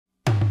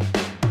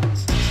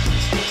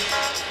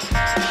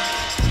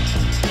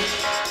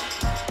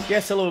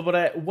Yes, hello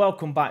everybody,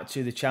 welcome back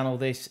to the channel.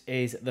 This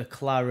is the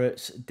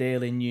Clarets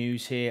Daily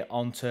News here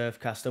on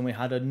Turfcast, and we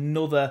had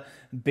another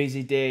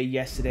busy day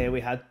yesterday.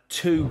 We had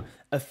two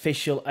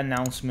official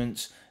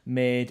announcements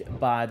made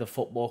by the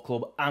football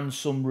club and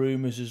some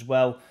rumours as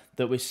well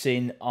that we're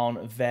seeing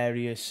on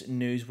various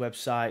news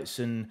websites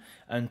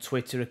and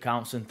Twitter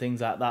accounts and things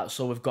like that.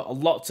 So we've got a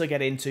lot to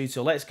get into,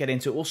 so let's get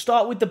into it. We'll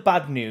start with the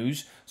bad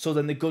news, so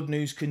then the good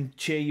news can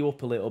cheer you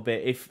up a little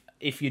bit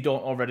if you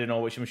don't already know,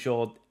 which I'm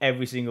sure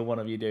every single one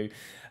of you do.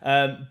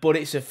 But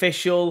it's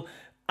official.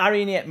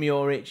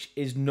 Muric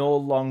is no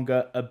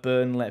longer a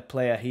Burnley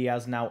player. He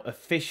has now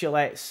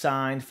officially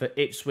signed for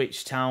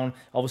Ipswich Town,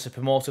 obviously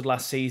promoted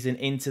last season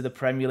into the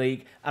Premier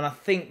League, and I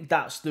think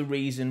that's the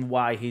reason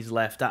why he's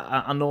left.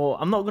 I know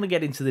I'm not going to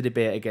get into the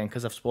debate again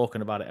because I've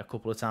spoken about it a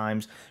couple of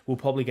times. We'll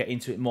probably get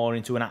into it more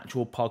into an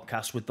actual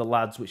podcast with the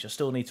lads, which I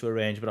still need to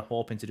arrange, but I'm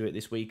hoping to do it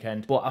this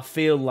weekend. But I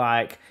feel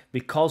like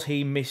because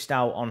he missed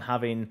out on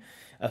having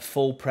a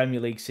full Premier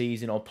League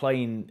season or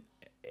playing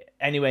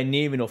anywhere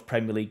near enough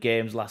Premier League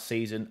games last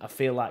season, I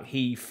feel like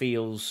he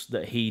feels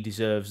that he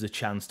deserves the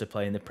chance to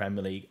play in the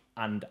Premier League,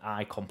 and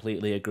I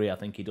completely agree. I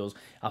think he does.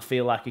 I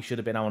feel like he should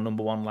have been our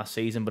 #1 last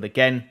season, but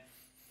again,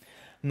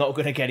 not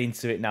going to get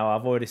into it now.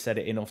 I've already said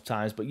it enough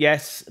times. But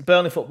yes,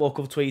 Burnley Football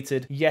Club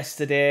tweeted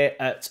yesterday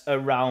at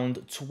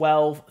around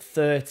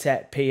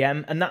 12:30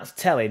 PM, and that's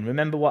telling.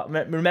 Remember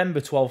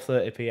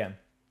 12:30 PM.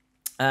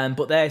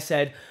 But they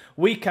said,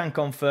 we can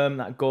confirm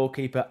that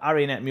goalkeeper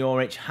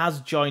Muric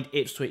has joined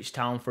Ipswich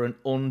Town for an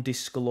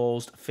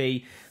undisclosed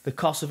fee. The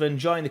Kosovan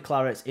joined the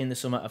Clarets in the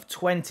summer of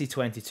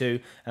 2022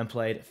 and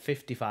played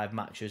 55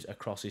 matches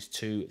across his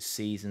 2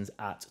 seasons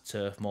at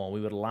Turf Moor. We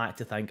would like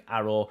to thank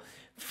Arrow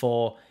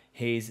for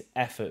his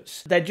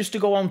efforts. Then just to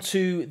go on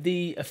to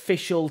the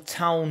official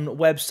town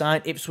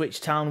website,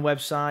 Ipswich Town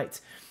website,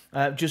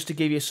 just to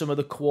give you some of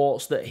the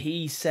quotes that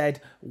he said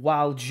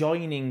while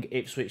joining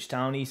Ipswich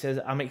Town. He says,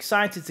 I'm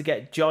excited to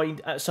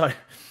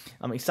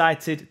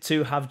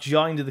have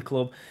joined the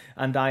club,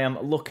 and I am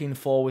looking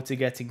forward to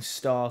getting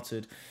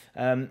started.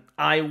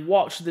 I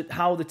watched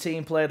how the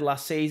team played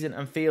last season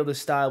and feel the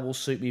style will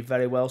suit me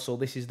very well, so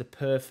this is the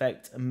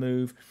perfect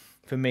move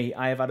for me.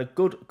 I have had a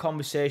good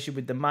conversation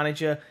with the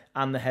manager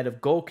and the head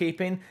of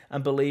goalkeeping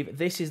and believe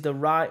this is the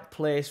right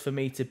place for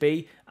me to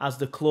be as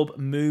the club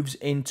moves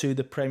into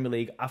the Premier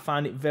League. I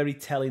find it very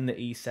telling that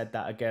he said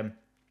that again.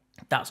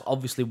 That's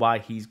obviously why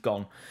he's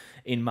gone,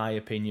 in my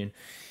opinion.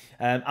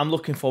 I'm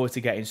looking forward to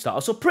getting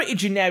started. So pretty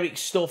generic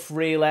stuff,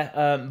 really,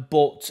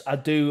 but I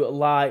do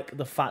like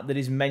the fact that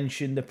he's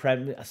mentioned the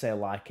Premier. I say I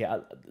like it.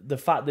 The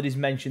fact that he's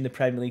mentioned the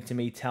Premier League to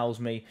me tells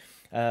me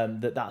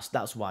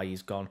that's why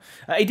he's gone.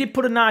 He did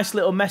put a nice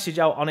little message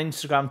out on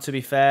Instagram, to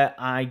be fair.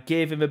 I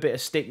gave him a bit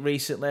of stick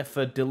recently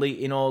for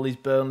deleting all his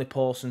Burnley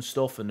posts and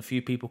stuff, and a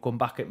few people come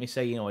back at me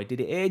saying, you know, he did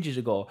it ages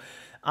ago.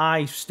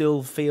 I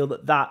still feel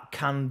that that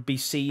can be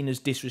seen as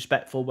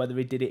disrespectful, whether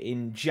he did it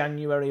in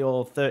January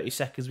or 30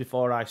 seconds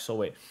before I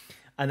saw it.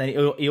 And then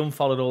he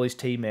unfollowed all his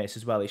teammates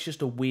as well. It's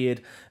just a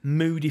weird,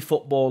 moody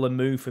footballer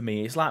move for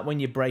me. It's like when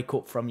you break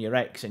up from your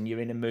ex and you're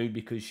in a mood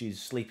because she's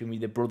sleeping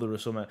with your brother or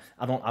something.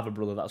 I don't have a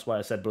brother. That's why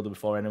I said brother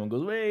before anyone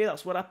goes, hey,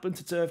 that's what happened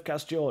to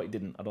Turfcast Joe. It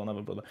didn't. I don't have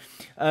a brother.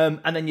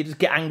 And then you just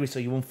get angry, so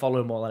you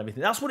unfollow him all and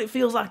everything. That's what it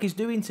feels like he's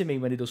doing to me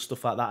when he does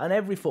stuff like that. And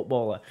every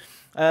footballer.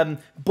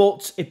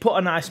 But he put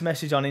a nice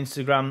message on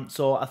Instagram,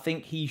 so I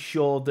think he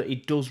showed that he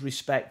does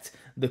respect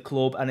the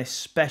club and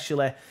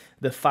especially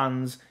the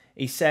fans.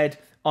 He said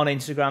on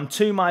Instagram,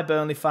 to my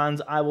Burnley fans,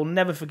 I will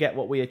never forget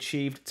what we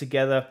achieved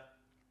together.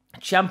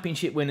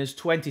 Championship winners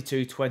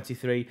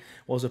 22-23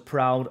 was a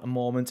proud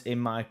moment in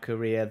my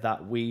career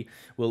that we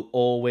will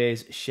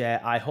always share.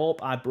 I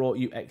hope I brought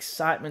you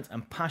excitement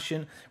and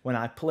passion when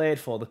I played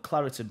for the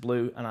Clarets and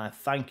Blue, and I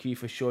thank you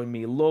for showing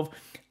me love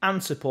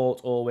and support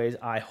always.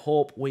 I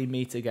hope we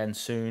meet again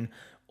soon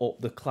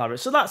up the Clarets.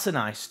 So that's a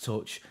nice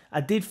touch.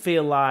 I did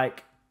feel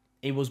like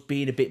he was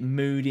being a bit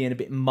moody and a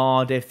bit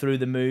mardy through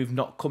the move,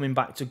 not coming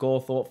back to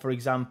Gawthorpe, for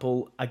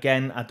example.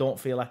 Again, I don't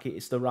feel like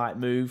it's the right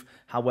move.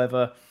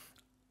 However,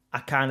 I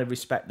kind of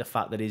respect the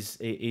fact that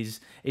he's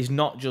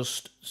not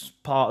just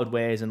parted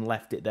ways and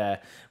left it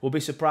there. We'll be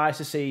surprised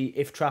to see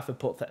if Trafford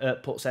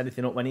puts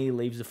anything up when he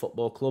leaves the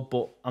football club,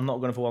 but I'm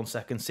not going to for 1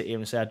 second sit here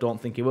and say I don't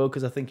think he will,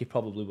 because I think he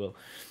probably will.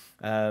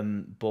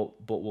 But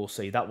we'll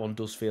see. That one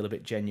does feel a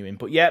bit genuine.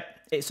 But yeah,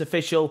 it's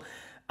official.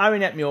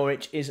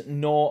 Muric is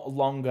no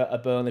longer a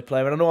Burnley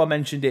player. And I know I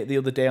mentioned it the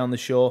other day on the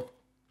show,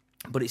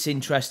 but it's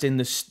interesting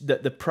that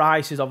the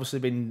price has obviously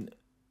been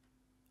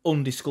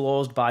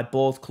undisclosed by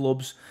both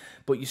clubs,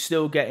 but you're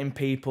still getting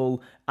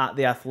people at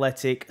The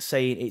Athletic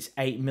saying it's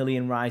 8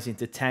 million rising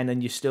to 10,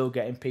 and you're still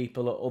getting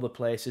people at other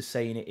places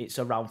saying it's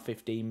around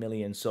 15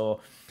 million. So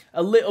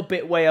a little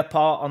bit way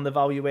apart on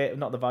the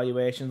not the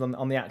valuations,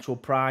 on the actual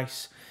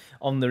price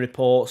on the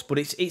reports, but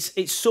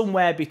it's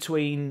somewhere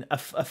between a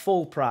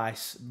full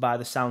price, by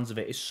the sounds of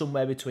it, is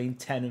somewhere between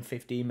 10 and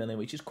 15 million,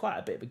 which is quite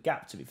a bit of a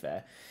gap, to be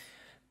fair.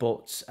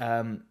 But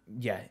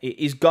yeah, it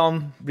is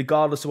gone.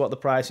 Regardless of what the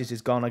price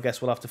is gone. I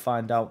guess we'll have to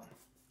find out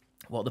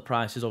what the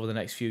price is over the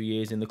next few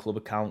years in the club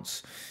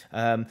accounts.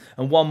 And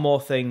one more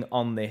thing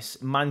on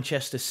this.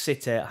 Manchester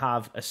City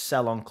have a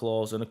sell-on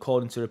clause, and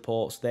according to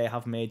reports, they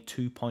have made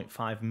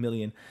 2.5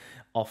 million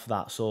off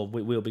that. So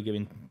we'll be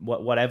giving,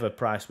 whatever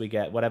price we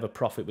get, whatever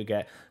profit we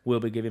get, we'll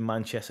be giving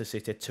Manchester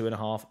City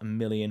 £2.5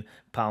 million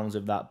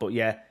of that. But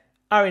yeah,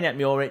 Arinet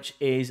Muric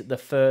is the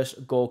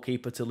first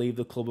goalkeeper to leave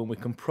the club, and we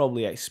can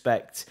probably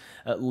expect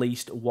at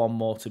least one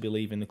more to be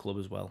leaving the club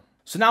as well.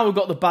 So now we've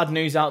got the bad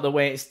news out of the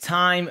way, it's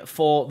time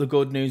for the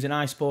good news. And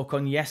I spoke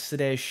on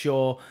yesterday's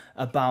show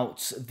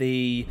about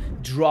the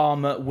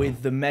drama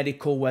with the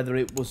medical, whether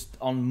it was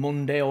on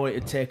Monday or it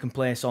had taken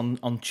place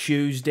on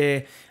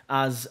Tuesday,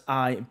 as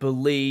I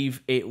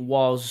believe it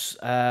was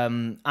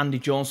Andy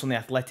Jones from The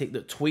Athletic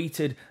that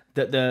tweeted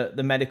that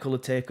the medical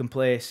had taken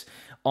place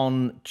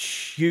on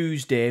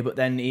Tuesday, but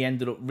then he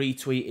ended up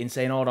retweeting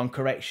saying, "Oh, on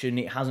correction,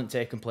 it hasn't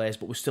taken place,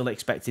 but we're still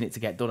expecting it to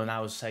get done." And I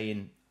was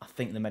saying, I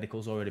think the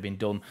medical's already been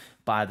done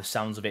by the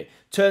sounds of it.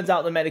 Turns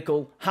out the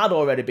medical had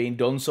already been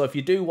done. So if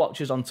you do watch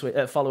us on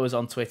Twitter, follow us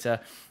on Twitter,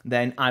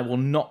 then I will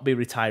not be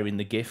retiring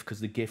the GIF, because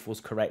the GIF was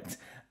correct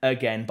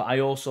again. But I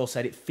also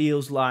said it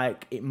feels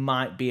like it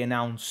might be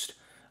announced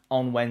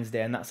on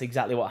Wednesday, and that's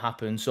exactly what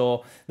happened.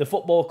 So the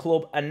football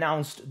club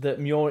announced that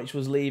Muric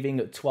was leaving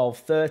at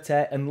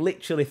 12:30, and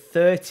literally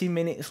 30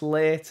 minutes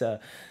later,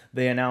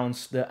 they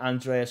announced that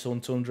Andreas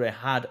Hountondji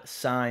had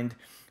signed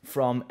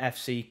from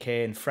FC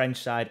Kane, French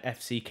side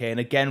FC Kane,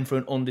 again for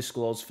an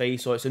undisclosed fee.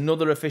 So it's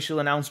another official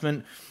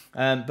announcement.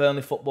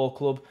 Burnley Football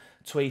Club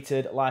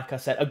tweeted, like I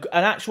said,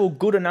 an actual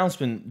good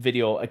announcement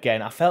video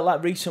again. I felt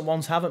like recent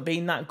ones haven't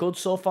been that good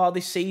so far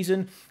this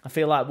season. I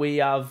feel like we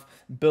have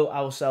built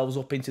ourselves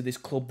up into this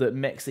club that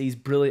makes these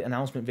brilliant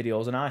announcement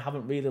videos, and I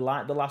haven't really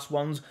liked the last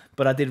ones,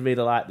 but I did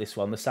really like this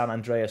one, the San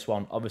Andreas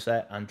one.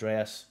 Obviously,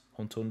 Andreas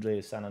Hountondji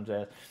is San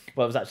Andreas.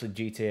 Well, it was actually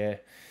GTA.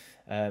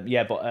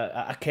 Yeah, but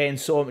I caned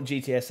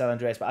GTA San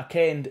Andreas, but I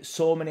caned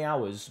so many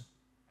hours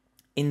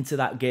into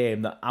that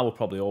game that I was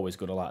probably always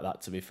going to like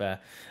that, to be fair.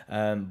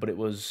 But it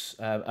was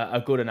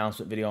a good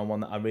announcement video and one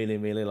that I really,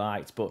 really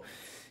liked. But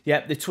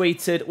yeah, they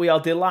tweeted, "We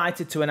are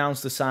delighted to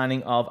announce the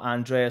signing of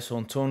Andreas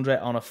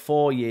Hountondji on a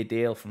 4-year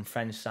deal from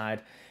French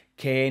side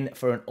Kane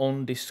for an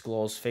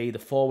undisclosed fee. The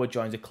forward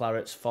joins the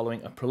Clarets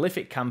following a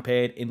prolific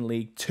campaign in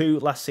League 2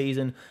 last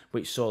season,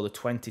 which saw the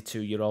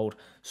 22-year-old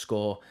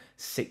score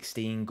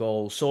 16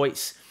 goals." So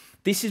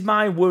this is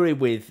my worry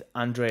with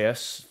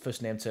Andreas,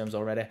 first name terms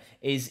already,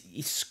 is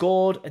he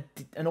scored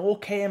an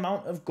okay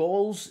amount of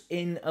goals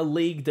in a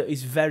league that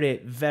is very,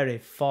 very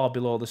far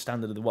below the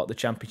standard of what the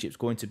Championship's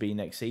going to be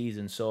next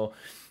season. So,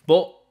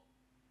 but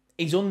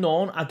he's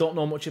unknown. I don't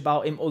know much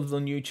about him other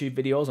than YouTube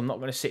videos. I'm not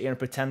going to sit here and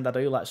pretend I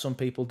do like some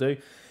people do.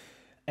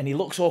 And he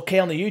looks okay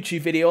on the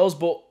YouTube videos,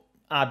 but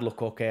I'd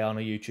look okay on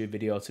a YouTube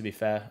video, to be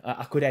fair.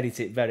 I could edit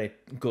it very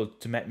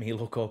good to make me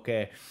look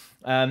okay.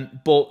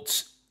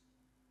 But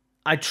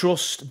I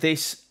trust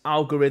this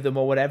algorithm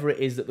or whatever it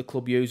is that the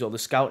club use, or the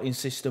scouting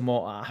system,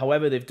 or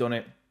however they've done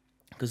it,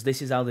 because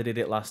this is how they did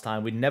it last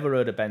time. We'd never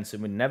heard of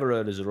Benson, we'd never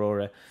heard of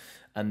Zarora,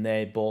 and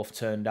they both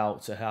turned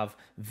out to have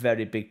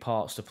very big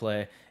parts to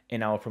play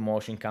in our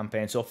promotion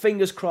campaign. So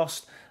fingers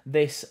crossed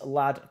this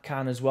lad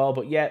can as well.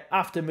 But yeah,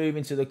 after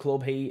moving to the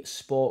club, he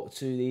spoke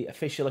to the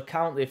official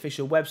account, the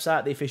official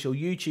website, the official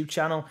YouTube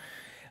channel,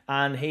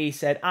 and he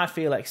said, "I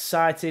feel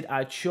excited.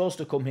 I chose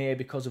to come here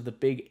because of the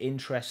big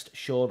interest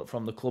shown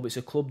from the club. It's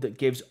a club that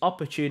gives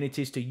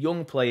opportunities to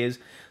young players,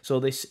 so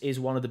this is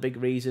one of the big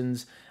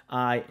reasons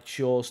I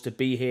chose to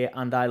be here,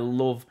 and I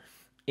love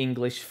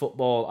English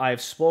football. I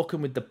have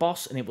spoken with the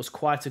boss, and it was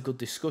quite a good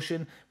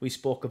discussion. We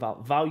spoke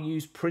about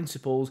values,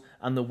 principles,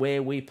 and the way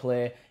we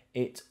play.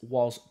 It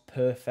was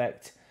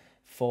perfect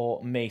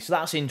for me." So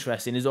that's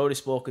interesting. He's already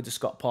spoken to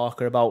Scott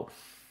Parker about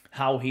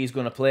how he's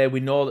going to play.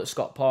 We know that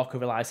Scott Parker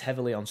relies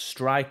heavily on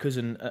strikers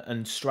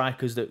and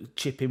strikers that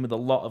chip in with a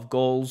lot of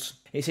goals.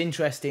 It's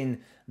interesting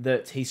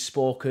that he's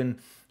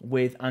spoken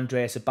with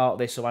Andreas about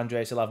this, so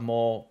Andreas will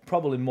have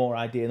probably more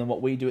idea than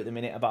what we do at the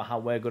minute about how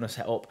we're going to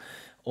set up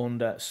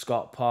under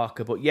Scott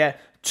Parker. But yeah,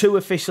 2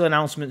 official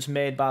announcements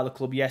made by the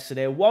club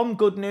yesterday. One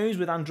good news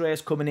with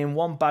Andreas coming in,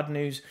 one bad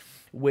news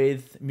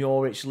with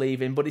Muric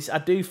leaving. But I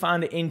do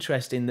find it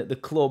interesting that the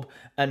club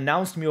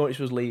announced Muric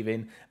was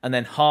leaving, and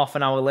then half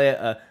an hour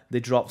later they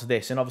dropped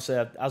this. And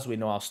obviously, as we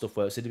know how stuff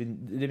works, they've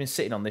been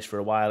sitting on this for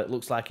a while. It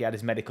looks like he had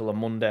his medical on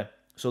Monday,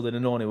 so they'd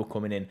have known he were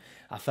coming in.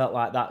 I felt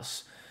like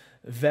that's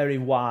very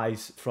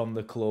wise from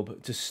the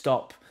club to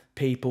stop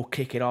people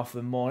kicking off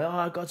and more,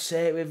 "Oh, God's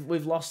sake,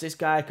 we've lost this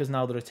guy," because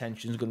now their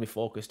attention's going to be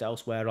focused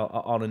elsewhere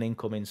on an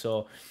incoming.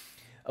 So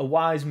a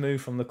wise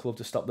move from the club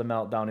to stop the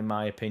meltdown, in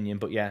my opinion.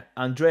 But yeah,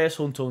 Andreas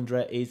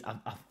Hountondji is,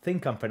 I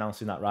think I'm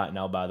pronouncing that right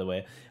now, by the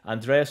way.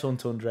 Andreas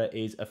Hountondji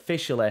is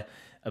officially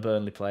a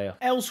Burnley player.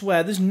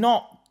 Elsewhere, there's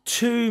not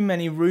too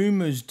many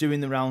rumours doing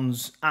the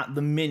rounds at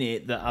the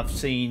minute that I've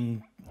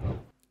seen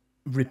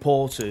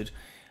reported.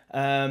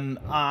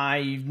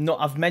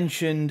 I've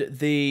mentioned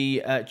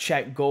the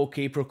Czech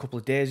goalkeeper a couple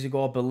of days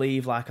ago. I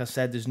believe, like I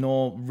said, there's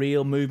no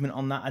real movement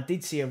on that. I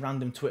did see a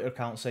random Twitter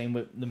account saying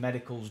the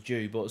medical's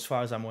due, but as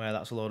far as I'm aware,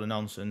 that's a load of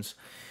nonsense.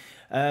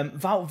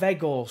 Wout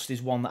Weghorst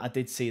is one that I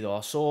did see, though.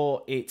 I saw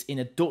it in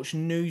a Dutch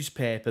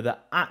newspaper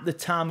that at the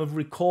time of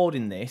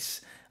recording this,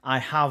 I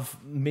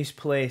have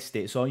misplaced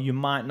it, so you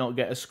might not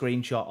get a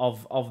screenshot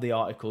of the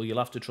article. You'll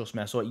have to trust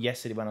me. I saw it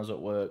yesterday when I was at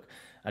work.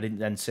 I didn't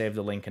then save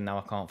the link, and now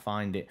I can't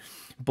find it.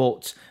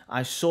 But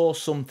I saw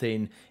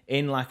something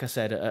in, like I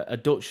said, a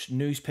Dutch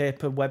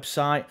newspaper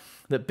website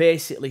that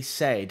basically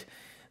said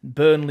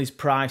Burnley's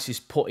price is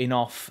putting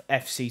off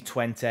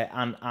FC20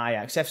 and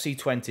Ajax.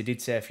 FC20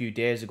 did say a few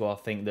days ago, I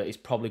think, that it's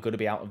probably going to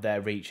be out of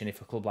their reach, and if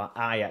a club like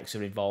Ajax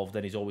are involved,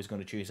 then he's always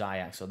going to choose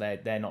Ajax. So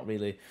they're not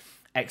really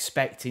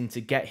expecting to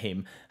get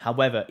him.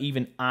 However,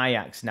 even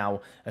Ajax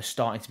now are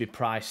starting to be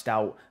priced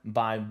out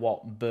by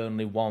what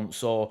Burnley want.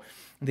 So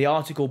the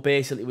article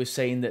basically was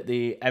saying that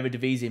the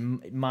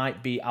Eredivisie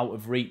might be out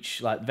of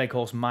reach, like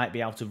Weghorst might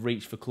be out of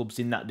reach for clubs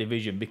in that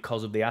division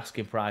because of the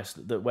asking price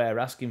that we're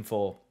asking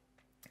for.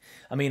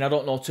 I mean, I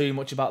don't know too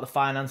much about the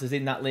finances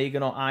in that league. I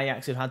know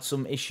Ajax have had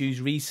some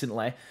issues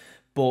recently,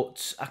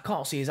 but I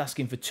can't see us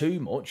asking for too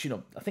much. You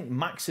know, I think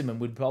maximum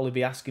would probably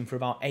be asking for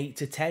about 8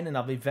 to 10, and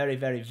I'll be very,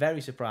 very,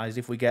 very surprised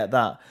if we get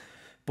that.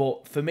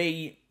 But for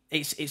me,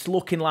 it's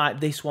looking like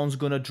this one's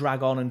going to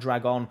drag on and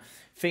drag on.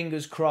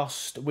 Fingers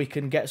crossed we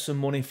can get some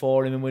money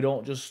for him and we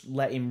don't just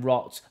let him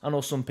rot. I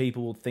know some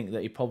people would think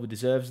that he probably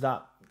deserves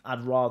that.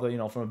 I'd rather, you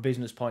know, from a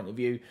business point of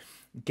view,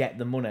 get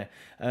the money.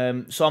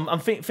 So I'm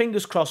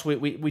fingers crossed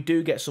we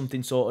do get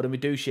something sorted and we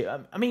do shit.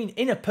 I mean,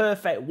 in a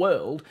perfect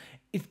world,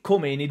 he'd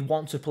come in, he'd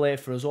want to play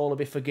for us, all would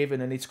be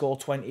forgiven, and he'd score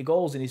 20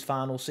 goals in his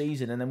final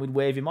season, and then we'd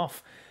wave him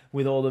off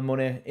with all the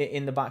money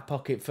in the back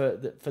pocket for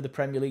the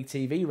Premier League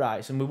TV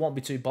rights, and we won't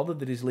be too bothered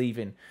that he's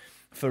leaving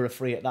for a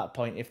free at that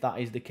point if that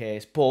is the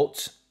case.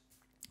 But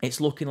it's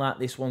looking like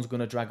this one's going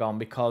to drag on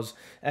because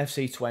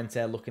FC20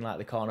 are looking like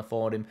they can't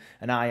afford him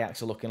and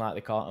Ajax are looking like they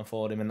can't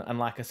afford him. And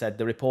like I said,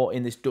 the report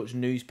in this Dutch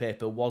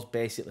newspaper was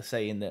basically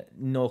saying that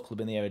no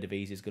club in the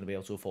Eredivisie is going to be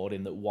able to afford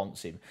him that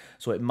wants him.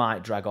 So it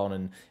might drag on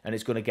and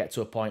it's going to get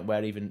to a point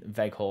where even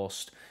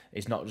Weghorst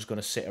is not just going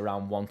to sit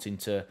around wanting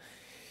to,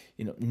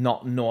 you know,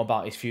 not know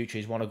about his future.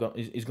 He's going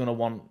to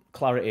want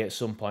clarity at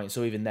some point.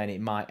 So even then, it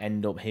might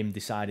end up him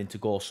deciding to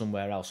go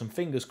somewhere else. And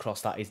fingers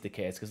crossed that is the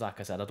case, because like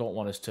I said, I don't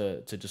want us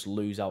to just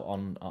lose out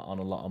on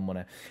a lot of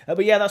money.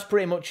 But yeah, that's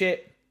pretty much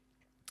it.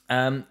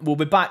 We'll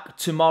be back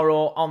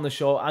tomorrow on the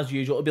show as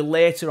usual. It'll be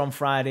later on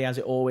Friday as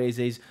it always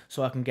is,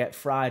 so I can get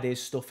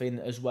Friday's stuff in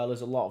as well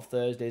as a lot of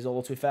Thursdays.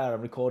 Although to be fair,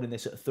 I'm recording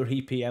this at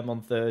 3 PM on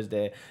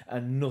Thursday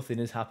and nothing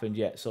has happened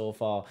yet so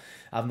far.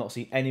 I've not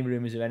seen any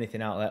rumours of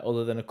anything out there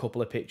other than a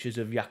couple of pictures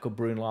of Jakob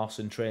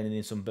Brun-Larsen training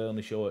in some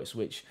Burnley shorts,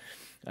 which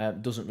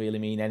doesn't really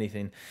mean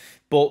anything.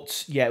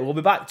 But yeah, we'll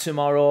be back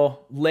tomorrow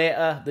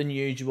later than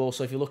usual.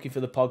 So if you're looking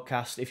for the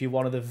podcast, if you're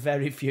one of the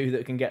very few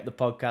that can get the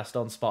podcast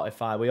on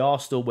Spotify, we are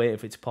still waiting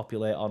for it to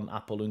populate on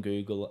Apple and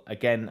Google.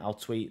 Again, I'll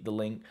tweet the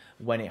link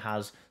when it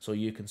has so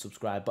you can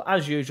subscribe. But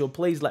as usual,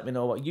 please let me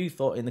know what you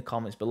thought in the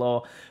comments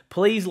below.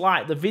 Please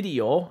like the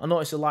video. I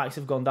noticed the likes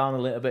have gone down a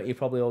little bit. You're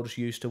probably all just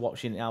used to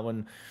watching it now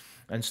and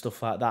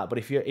stuff like that. But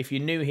if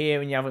you're new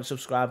here and you haven't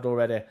subscribed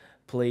already,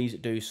 please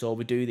do so.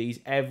 We do these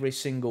every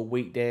single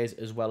weekdays,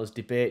 as well as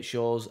debate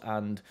shows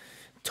and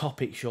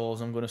topic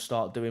shows I'm going to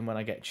start doing when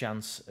I get a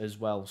chance as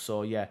well.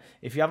 So yeah,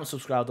 if you haven't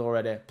subscribed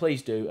already,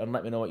 please do, and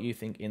let me know what you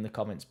think in the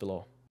comments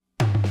below.